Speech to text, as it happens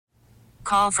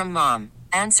Call from mom.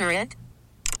 Answer it.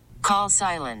 Call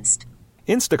silenced.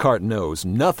 Instacart knows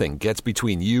nothing gets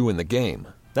between you and the game.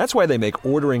 That's why they make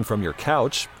ordering from your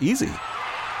couch easy.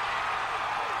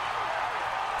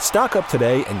 Stock up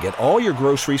today and get all your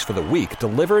groceries for the week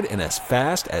delivered in as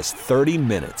fast as 30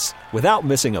 minutes without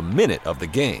missing a minute of the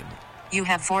game. You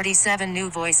have 47 new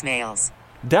voicemails.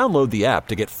 Download the app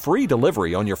to get free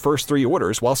delivery on your first 3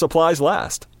 orders while supplies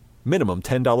last. Minimum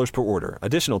 $10 per order.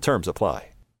 Additional terms apply.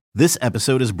 This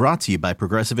episode is brought to you by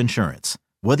Progressive Insurance.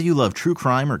 Whether you love true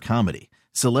crime or comedy,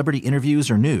 celebrity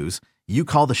interviews or news, you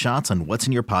call the shots on what's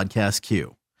in your podcast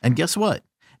queue. And guess what?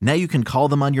 Now you can call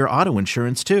them on your auto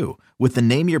insurance too with the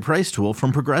Name Your Price tool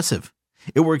from Progressive.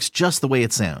 It works just the way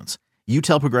it sounds. You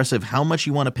tell Progressive how much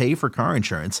you want to pay for car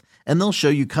insurance, and they'll show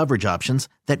you coverage options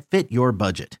that fit your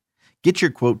budget. Get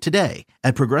your quote today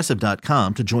at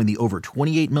Progressive.com to join the over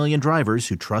 28 million drivers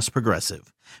who trust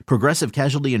Progressive. Progressive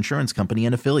Casualty Insurance Company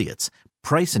and Affiliates.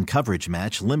 Price and coverage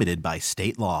match limited by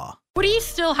state law. What do you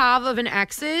still have of an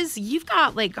ex's? You've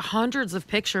got like hundreds of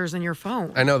pictures in your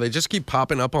phone. I know, they just keep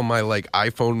popping up on my like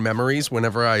iPhone memories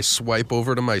whenever I swipe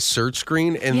over to my search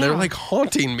screen, and they're like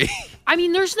haunting me. I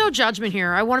mean, there's no judgment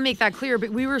here. I want to make that clear,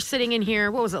 but we were sitting in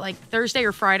here, what was it, like Thursday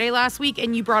or Friday last week,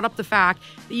 and you brought up the fact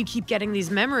that you keep getting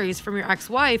these memories from your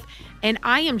ex-wife, and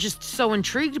I am just so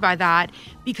intrigued by that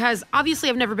because obviously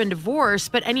I've never been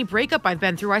divorced, but any breakup I've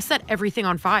been through, I set everything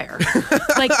on fire.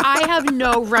 Like, I have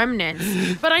no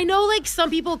remnants. But I know, like, some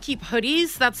people keep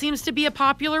hoodies. That seems to be a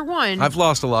popular one. I've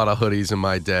lost a lot of hoodies in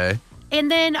my day. And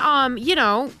then, you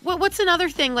know, what's another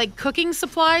thing? Like cooking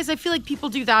supplies? I feel like people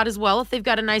do that as well if they've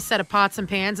got a nice set of pots and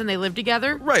pans and they live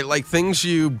together. Right, like things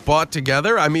you bought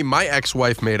together. I mean, my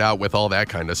ex-wife made out with all that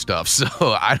kind of stuff, so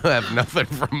I don't have nothing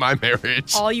from my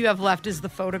marriage. All you have left is the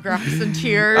photographs and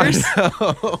tears.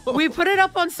 We put it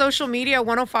up on social media,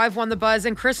 105.1 The Buzz,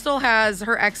 and Crystal has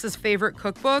her ex's favorite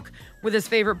cookbook with his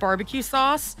favorite barbecue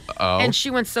sauce. Oh. And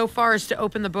she went so far as to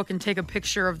open the book and take a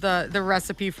picture of the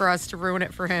recipe for us to ruin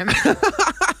it for him.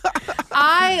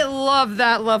 I love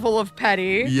that level of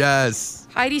petty. Yes.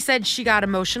 Heidi said she got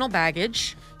emotional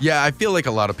baggage. Yeah, I feel like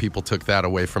a lot of people took that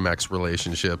away from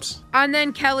ex-relationships. And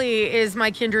then Kelly is my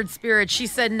kindred spirit. She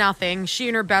said nothing. She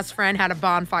and her best friend had a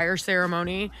bonfire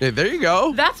ceremony. Hey, there you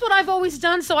go. That's what I've always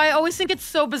done, so I always think it's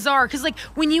so bizarre. Because, like,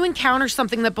 when you encounter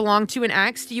something that belonged to an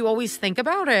ex, do you always think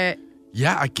about it?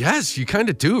 Yeah, I guess you kind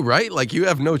of do, right? Like, you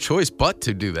have no choice but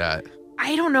to do that.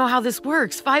 I don't know how this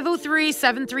works.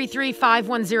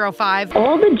 503-733-5105.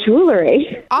 All the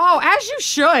jewelry. Oh, as you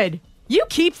should. You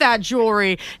keep that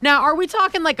jewelry. Now, are we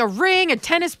talking like a ring, a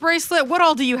tennis bracelet? What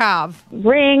all do you have?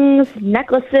 Rings,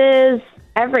 necklaces,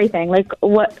 everything. Like,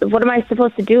 what am I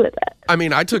supposed to do with it? I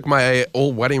mean, I took my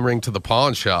old wedding ring to the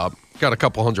pawn shop. Got a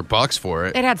couple $100 for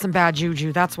it. It had some bad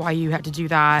juju. That's why you had to do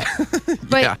that.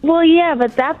 But Yeah. Well, yeah,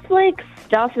 but that's like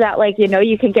stuff that, like, you know,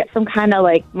 you can get some kind of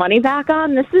like money back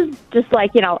on. This is just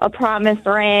like, you know, a promise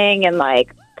ring and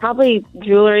like probably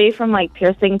jewelry from like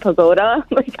Piercing Pagoda.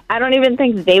 Like, I don't even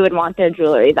think they would want their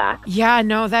jewelry back. yeah,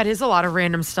 no, that is a lot of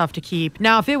random stuff to keep.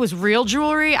 Now, if it was real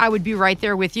jewelry, I would be right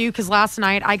there with you because last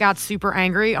night I got super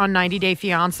angry on 90 Day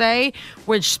Fiancé,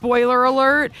 which, spoiler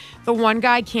alert, the one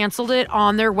guy canceled it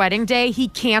on their wedding day. He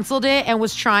canceled it and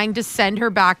was trying to send her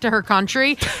back to her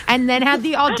country and then had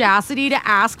the audacity to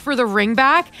ask for the ring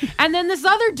back. And then this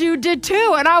other dude did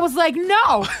too. And I was like,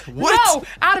 no, no,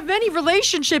 out of any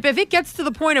relationship, if it gets to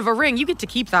the point of a ring, you get to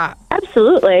keep that.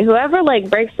 Absolutely. Whoever like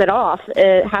breaks it off,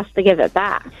 it has to give it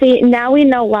back. See, now we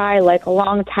know why, like, a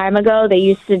long time ago, they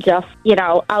used to just, you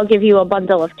know, I'll give you a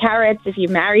bundle of carrots if you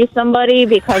marry somebody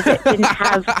because it didn't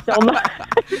have so much.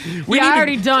 I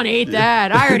already done ate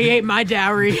that. I already ate my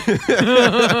dowry.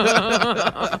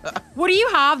 What do you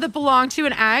have that belonged to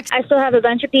an ex? I still have a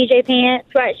bunch of PJ pants,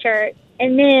 sweatshirts,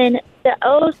 and then the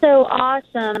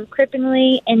oh-so-awesome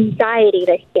crippling anxiety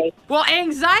day. Well,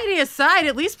 anxiety aside,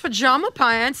 at least pajama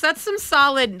pants. That's some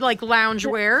solid, like,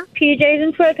 loungewear. PJs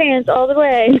and sweatpants all the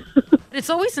way. It's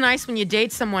always nice when you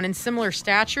date someone in similar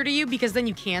stature to you because then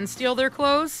you can steal their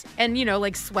clothes. And, you know,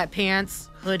 like sweatpants,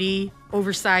 hoodie,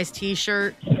 oversized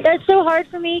T-shirt. That's so hard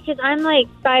for me because I'm like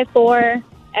 5'4",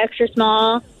 extra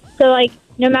small. So, like,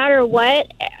 no matter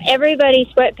what, everybody's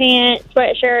sweatpants,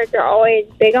 sweatshirts are always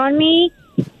big on me.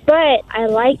 But I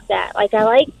like that. Like, I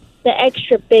like the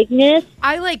extra bigness.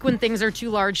 I like when things are too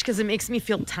large because it makes me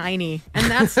feel tiny. And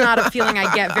that's not a feeling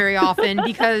I get very often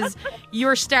because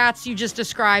your stats you just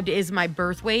described is my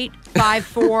birth weight.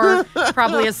 5'4",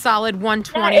 probably a solid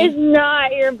 120. That is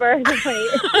not your birth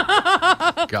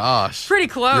weight. Gosh. Pretty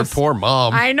close. Your poor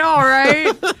mom. I know,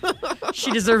 right?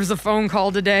 She deserves a phone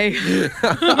call today.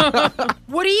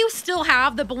 What do you still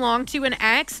have that belonged to an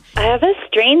ex? I have a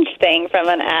strange thing from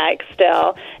an ex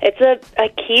still. It's a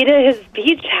key to his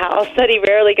beach house that he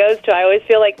rarely goes to. I always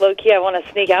feel like, low-key, I want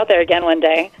to sneak out there again one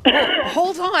day.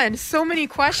 Hold on. So many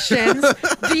questions.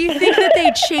 Do you think that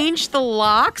they changed the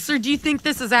locks, or do you think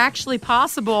this is actually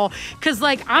possible? Because,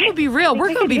 like, I'm going to be real.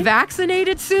 We're going to be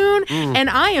vaccinated soon, and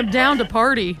I am down to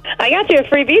party. I got you a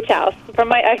free beach house from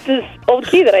my ex's old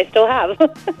key that I still have.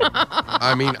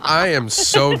 I mean, I am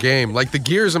so game. Like, the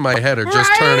gears in my head are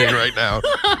just turning right now.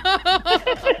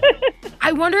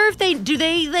 I wonder if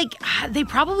they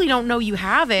probably don't know you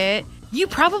have it. You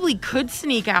probably could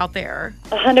sneak out there.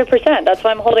 100%. That's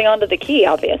why I'm holding on to the key,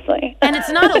 obviously. And it's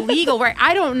not illegal, right?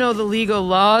 I don't know the legal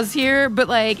laws here, but,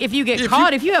 like, if you get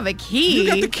caught, if you have a key. You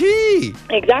got the key.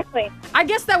 Exactly. I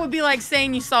guess that would be like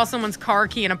saying you saw someone's car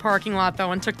key in a parking lot,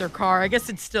 though, and took their car. I guess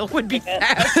it still would be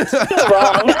theft. Still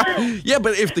wrong. Yeah,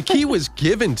 but if the key was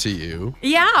given to you.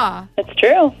 Yeah. It's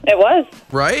true. It was.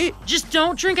 Right? Just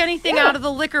don't drink anything out of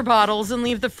the liquor bottles and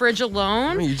leave the fridge I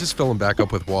alone. mean, you just fill them back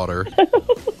up with water.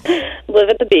 Live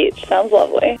at the beach. Sounds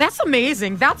lovely. That's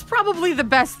amazing. That's probably the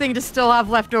best thing to still have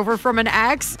left over from an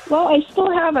ex. Well, I still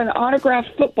have an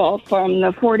autographed football from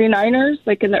the 49ers,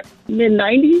 like in the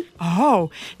mid-90s. Oh,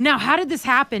 now how did this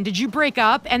happen? Did you break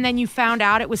up and then you found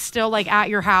out it was still like at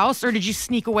your house, or did you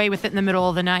sneak away with it in the middle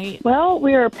of the night? Well,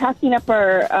 we were packing up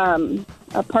our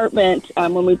apartment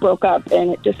when we broke up,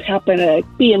 and it just happened to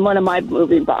be in one of my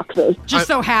moving boxes. Just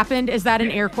so happened? Is that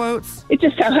in air quotes? It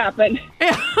just so happened.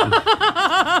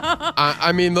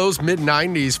 I mean, those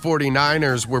mid-90s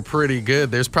 49ers were pretty good.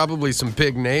 There's probably some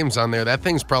big names on there. That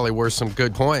thing's probably worth some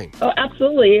good coin. Oh,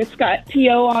 absolutely. It's got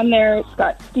T.O. on there. It's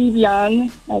got Steve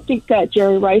Young. I think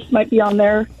Jerry Rice might be on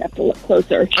there. Have to look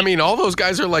closer. I mean, all those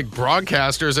guys are like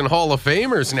broadcasters and Hall of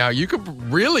Famers now. You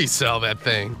could really sell that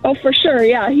thing. Oh, for sure.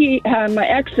 Yeah, my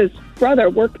ex's brother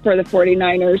worked for the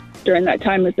 49ers during that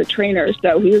time as a trainer,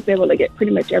 so he was able to get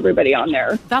pretty much everybody on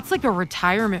there. That's like a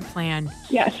retirement plan.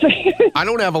 Yes. I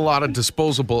don't have a lot of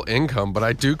disposable income, but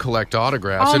I do collect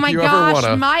autographs. Oh if my you gosh, ever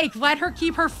wanna Mike, let her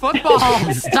keep her football.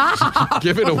 Stop.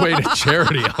 give it away to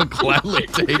charity, I'll gladly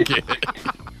take it.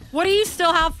 What do you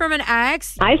still have from an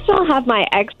ex? I still have my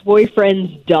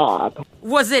ex-boyfriend's dog.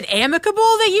 Was it amicable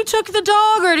that you took the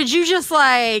dog, or did you just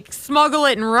like smuggle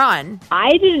it and run?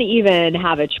 I didn't even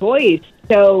have a choice.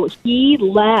 So he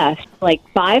left like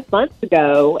 5 months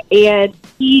ago, and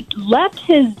he left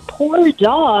his poor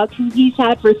dog, who he's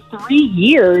had for 3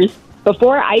 years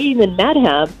before I even met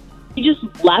him. He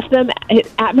just left them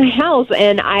at my house,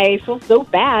 and I feel so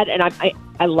bad, and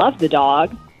I love the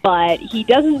dog. But he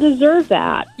doesn't deserve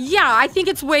that. Yeah, I think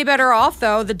it's way better off,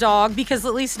 though, the dog, because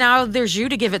at least now there's you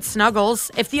to give it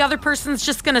snuggles. If the other person's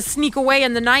just going to sneak away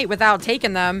in the night without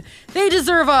taking them, they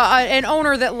deserve an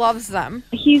owner that loves them.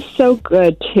 He's so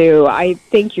good, too. I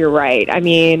think you're right. I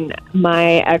mean,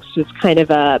 my ex was kind of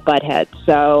a butthead,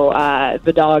 so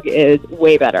the dog is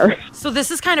way better. So this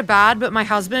is kind of bad, but my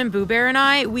husband, Boo Bear, and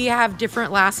I, we have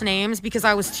different last names because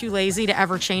I was too lazy to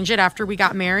ever change it after we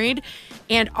got married.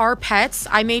 And our pets,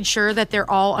 I made sure that they're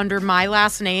all under my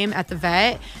last name at the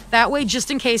vet. That way, just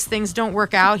in case things don't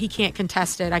work out, he can't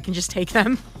contest it. I can just take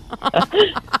them.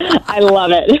 I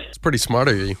love it. It's pretty smart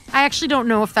of you. I actually don't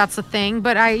know if that's a thing,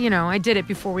 but I did it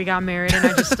before we got married, and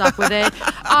I just stuck with it.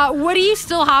 What do you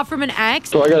still have from an ex?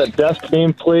 So I got a desk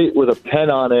nameplate with a pen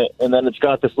on it, and then it's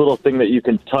got this little thing that you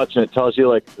can touch, and it tells you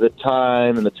like the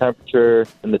time and the temperature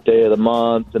and the day of the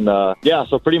month, and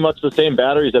so pretty much the same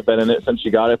batteries have been in it since she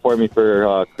got it for me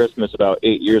for Christmas about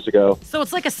 8 years ago. So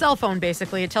it's like a cell phone,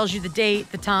 basically. It tells you the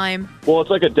date, the time. Well, it's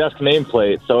like a desk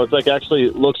nameplate, so it's like actually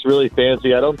looks really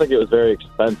fancy. I don't think it was very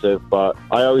expensive, but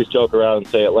I always joke around and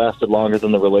say it lasted longer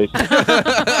than the relationship.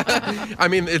 I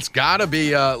mean, it's got to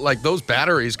be like those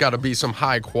batteries got to be some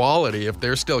high quality if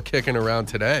they're still kicking around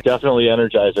today. Definitely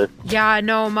Energizer. Yeah,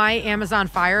 no, my Amazon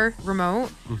Fire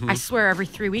remote, I swear every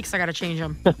 3 weeks I got to change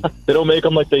them. They don't make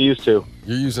them like they used to.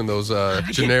 You're using those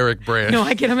generic brands. No,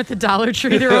 I get them at the Dollar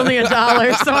Tree. They're only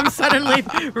 $1, so I'm suddenly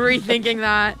rethinking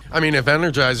that. I mean, if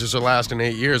Energizers are lasting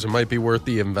 8 years, it might be worth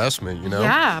the investment, you know?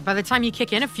 Yeah, by the time you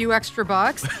kick in a few extra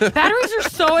bucks. Batteries are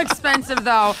so expensive,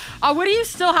 though. What do you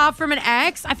still have from an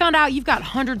ex? I found out you've got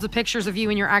hundreds of pictures of you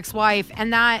and your ex-wife,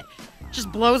 and that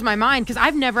just blows my mind because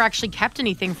I've never actually kept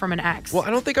anything from an ex. Well, I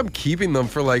don't think I'm keeping them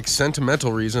for like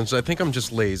sentimental reasons. I think I'm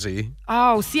just lazy.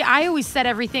 Oh, see, I always set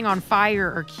everything on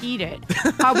fire or keyed it.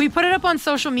 We put it up on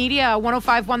social media,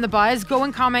 1051 The Buzz. Go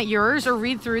and comment yours or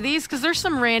read through these because there's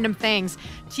some random things.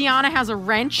 Tiana has a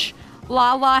wrench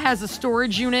Lala has a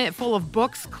storage unit full of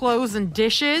books, clothes, and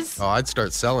dishes. Oh, I'd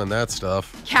start selling that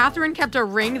stuff. Catherine kept a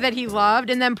ring that he loved,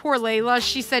 and then poor Layla,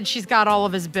 she said she's got all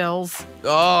of his bills.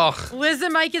 Oh. Liz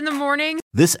and Mike in the morning.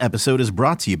 This episode is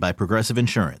brought to you by Progressive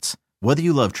Insurance. Whether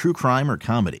you love true crime or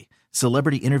comedy,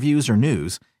 celebrity interviews or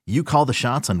news, you call the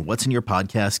shots on what's in your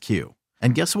podcast queue.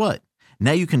 And guess what?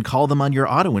 Now you can call them on your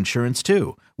auto insurance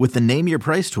too with the Name Your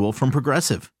Price tool from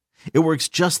Progressive. It works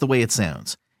just the way it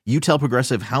sounds. You tell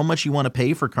Progressive how much you want to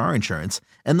pay for car insurance,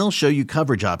 and they'll show you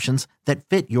coverage options that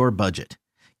fit your budget.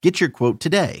 Get your quote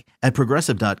today at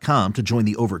Progressive.com to join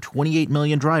the over 28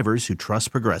 million drivers who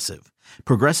trust Progressive.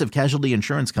 Progressive Casualty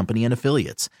Insurance Company and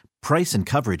Affiliates. Price and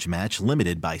coverage match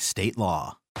limited by state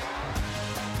law.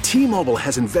 T-Mobile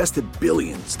has invested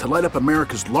billions to light up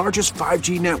America's largest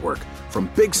 5G network, from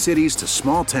big cities to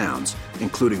small towns,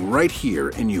 including right here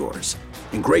in yours.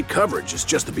 And great coverage is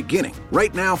just the beginning.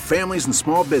 Right now, families and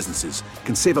small businesses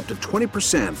can save up to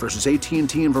 20% versus AT&T and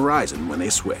Verizon when they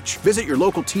switch. Visit your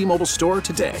local T-Mobile store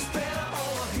today.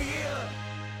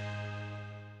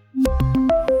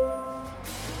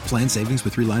 Plan savings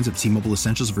with 3 lines of T-Mobile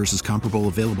Essentials versus comparable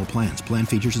available plans. Plan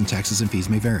features and taxes and fees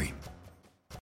may vary.